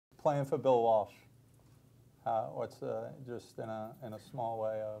playing for Bill Walsh? What's just in a small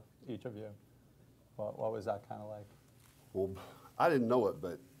way of each of you? What was that kind of like? Well, I didn't know it,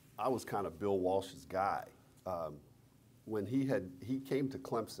 but I was kind of Bill Walsh's guy. When he came to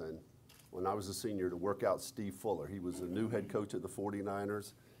Clemson when I was a senior to work out Steve Fuller. He was a new head coach at the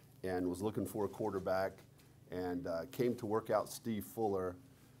 49ers and was looking for a quarterback, and came to work out Steve Fuller.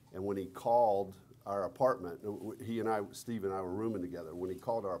 And when he called our apartment, Steve and I were rooming together. When he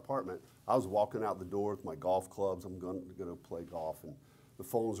called our apartment, I was walking out the door with my golf clubs. I'm going to play golf, and the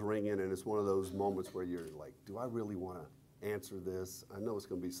phone's ringing, and it's one of those moments where you're like, do I really want to answer this? I know it's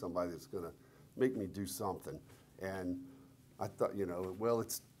going to be somebody that's going to make me do something. And I thought, well,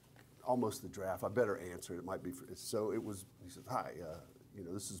 it's almost the draft. I better answer it. It might be. So it was. He said, "Hi,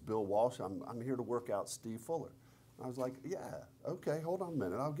 this is Bill Walsh. I'm here to work out Steve Fuller." I was like, "Yeah, okay. Hold on a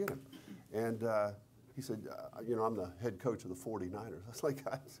minute. I'll get him." And he said, "I'm the head coach of the 49ers." I was like,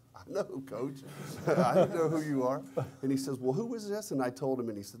 "I know, Coach. I didn't know who you are." And he says, "Well, who is this?" And I told him,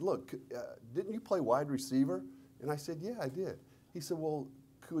 and he said, "Look, didn't you play wide receiver?" And I said, "Yeah, I did." He said, "Well,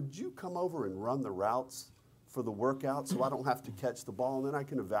 could you come over and run the routes for the workout so I don't have to catch the ball, and then I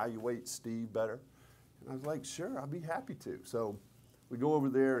can evaluate Steve better?" And I was like, "Sure, I'd be happy to." So we go over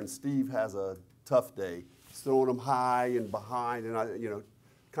there, and Steve has a tough day. He's throwing them high and behind, and I,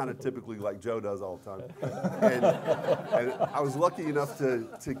 kind of typically like Joe does all the time. And I was lucky enough to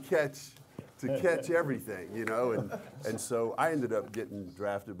catch everything, and so I ended up getting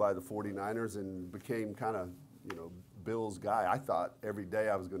drafted by the 49ers and became kind of, Bill's guy. I thought every day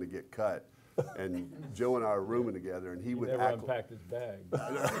I was going to get cut. And Joe and I were rooming together, and he would never unpacked his bag.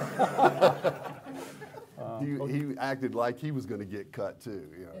 He acted like he was going to get cut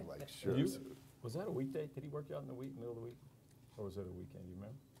too. Like sure. Was that a weekday? Did he work out in the middle of the week, or was it a weekend? You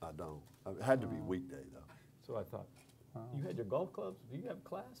remember? I don't. It had to be weekday though. So I thought, you had your golf clubs. Do you have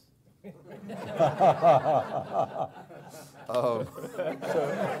class? I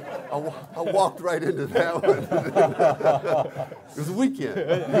walked right into that one. It was a weekend.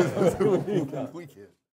 It was a weekend.